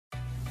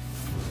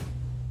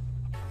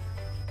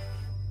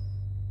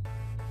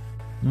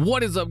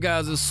What is up,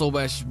 guys? It's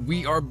Solbash.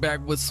 We are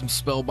back with some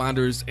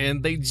Spellbinders,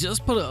 and they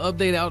just put an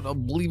update out, I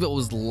believe it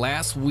was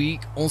last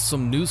week, on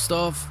some new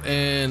stuff,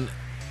 and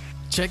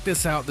check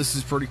this out. This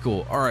is pretty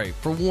cool. All right,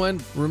 for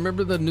one,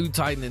 remember the new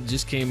Titan that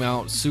just came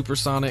out,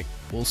 Supersonic?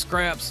 Well,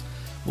 scraps.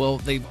 Well,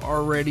 they've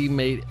already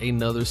made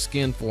another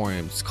skin for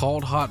him. It's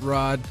called Hot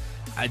Rod.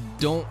 I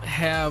don't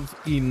have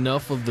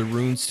enough of the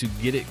runes to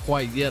get it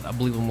quite yet. I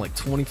believe I'm like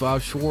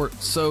 25 short,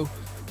 so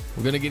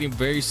we're gonna get him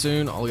very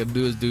soon. All I gotta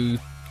do is do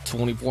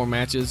 24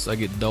 matches. I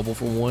get double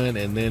for one,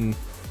 and then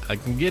I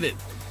can get it.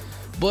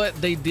 But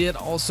they did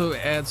also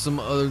add some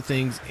other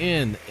things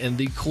in, and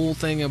the cool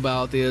thing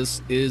about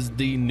this is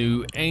the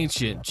new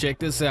ancient. Check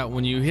this out.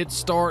 When you hit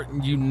start,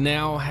 you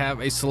now have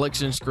a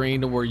selection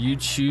screen to where you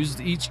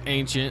choose each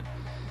ancient.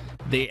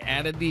 They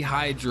added the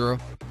Hydra,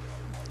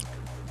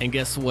 and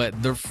guess what?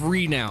 They're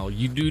free now.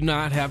 You do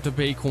not have to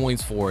pay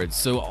coins for it.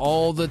 So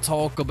all the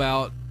talk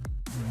about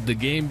the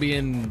game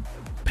being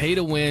pay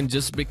to win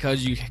just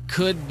because you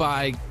could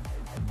buy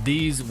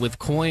these with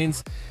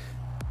coins,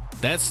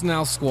 that's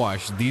now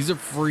squashed. These are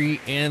free,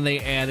 and they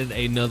added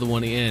another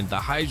one in. The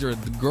Hydra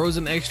grows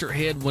an extra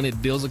head when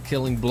it deals a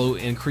killing blow,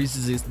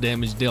 increases its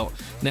damage dealt.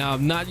 Now,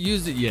 I've not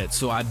used it yet,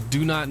 so I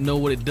do not know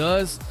what it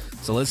does,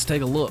 so let's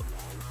take a look.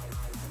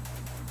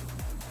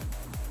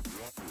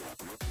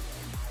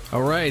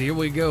 All right, here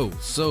we go.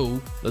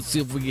 So let's see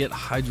if we get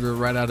Hydra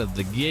right out of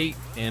the gate,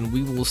 and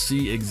we will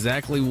see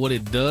exactly what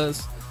it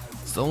does.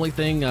 It's the only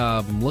thing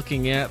I'm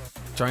looking at,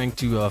 trying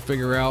to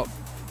figure out,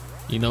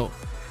 you know,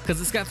 because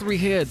it's got 3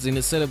 heads, and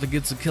it said if it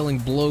gets a killing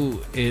blow,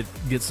 it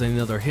gets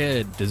another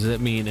head. Does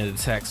that mean it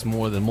attacks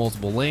more than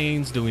multiple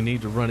lanes? Do we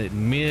need to run it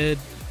in mid?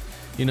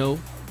 You know,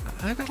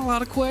 I got a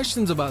lot of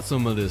questions about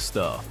some of this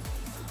stuff.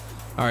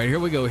 All right, here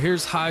we go.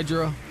 Here's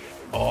Hydra.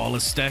 Oh,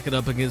 let's stack it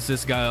up against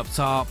this guy up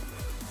top.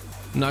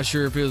 I'm not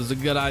sure if it was a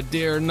good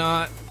idea or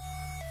not,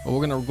 but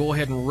we're gonna go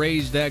ahead and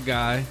rage that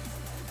guy.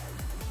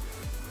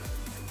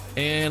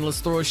 And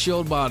let's throw a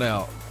shield bot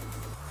out.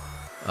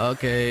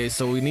 Okay,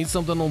 so we need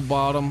something on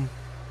bottom.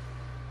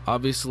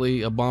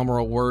 Obviously a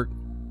bomber will work,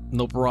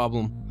 no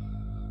problem.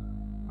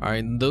 All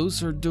right,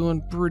 those are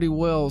doing pretty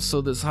well. So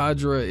this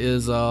Hydra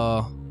is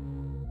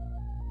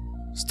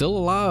still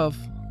alive,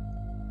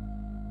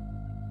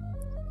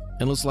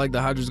 and looks like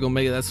the Hydra's gonna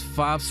make it. That's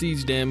 5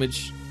 siege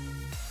damage.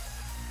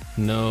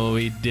 No,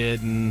 he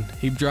didn't.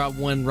 He dropped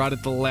one right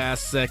at the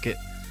last second.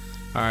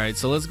 All right,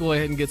 so let's go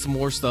ahead and get some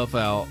more stuff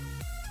out.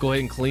 Go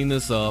ahead and clean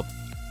this up.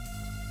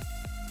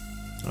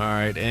 All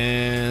right,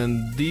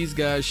 and these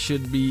guys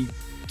should be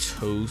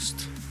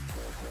toast.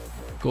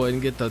 Go ahead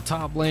and get the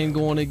top lane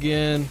going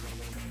again.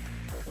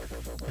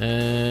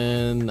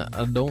 And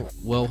I don't,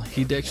 well,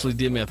 he actually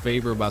did me a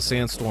favor by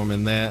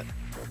sandstorming that.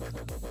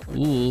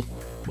 Ooh,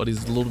 but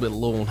he's a little bit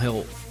low on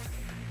health.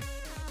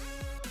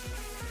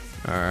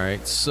 All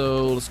right,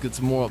 so let's get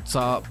some more up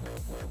top.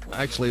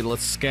 Actually,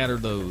 let's scatter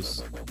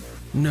those.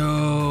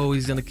 No,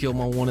 he's gonna kill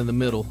my one in the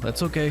middle.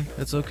 That's okay,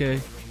 that's okay,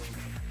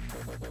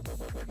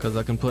 because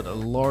I can put a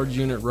large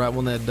unit right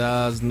when that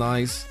dies.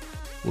 Nice.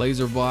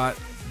 Laser bot,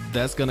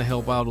 that's gonna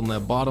help out on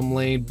that bottom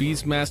lane.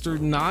 Beastmaster,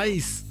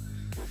 nice.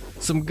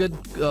 Some good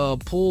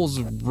pulls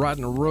right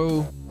in a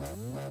row.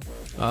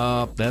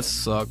 That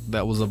sucked.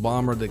 That was a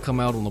bomber that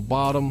come out on the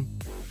bottom,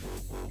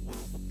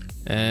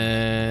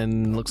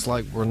 and looks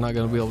like we're not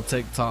gonna be able to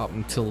take top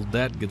until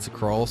that gets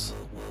across.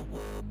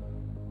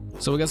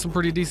 So we got some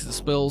pretty decent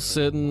spells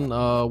sitting.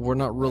 We're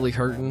not really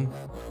hurting,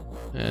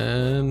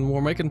 and we're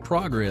making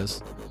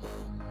progress.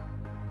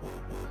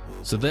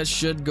 So that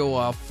should go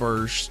off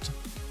first.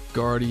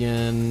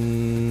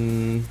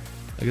 Guardian,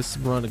 I guess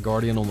run a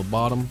Guardian on the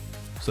bottom.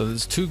 So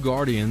there's 2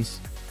 Guardians.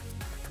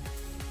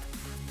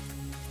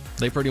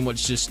 They pretty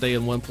much just stay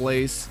in one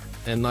place.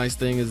 And nice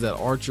thing is that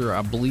Archer,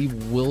 I believe,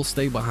 will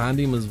stay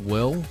behind him as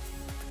well.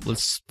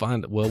 Let's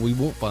find it. Well, we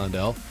won't find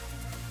out.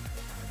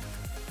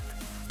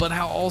 But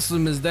how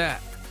awesome is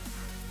that?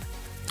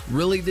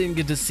 Really didn't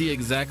get to see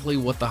exactly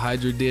what the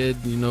Hydra did.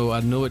 You know, I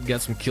know it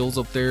got some kills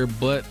up there,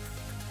 but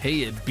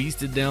hey, it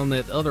beasted down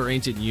that other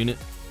ancient unit.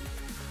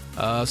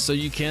 So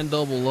you can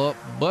double up,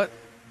 but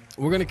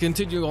we're going to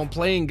continue on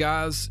playing,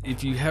 guys.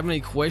 If you have any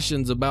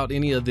questions about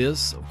any of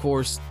this, of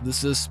course,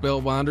 this is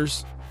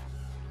Spellbinders,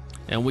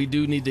 and we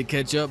do need to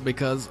catch up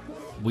because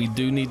we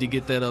do need to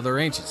get that other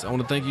ancients. I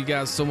want to thank you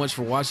guys so much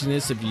for watching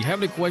this. If you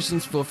have any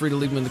questions, feel free to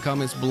leave them in the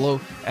comments below.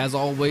 As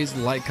always,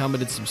 like,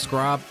 comment, and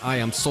subscribe. I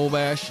am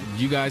Solbash.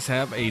 You guys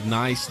have a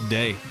nice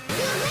day.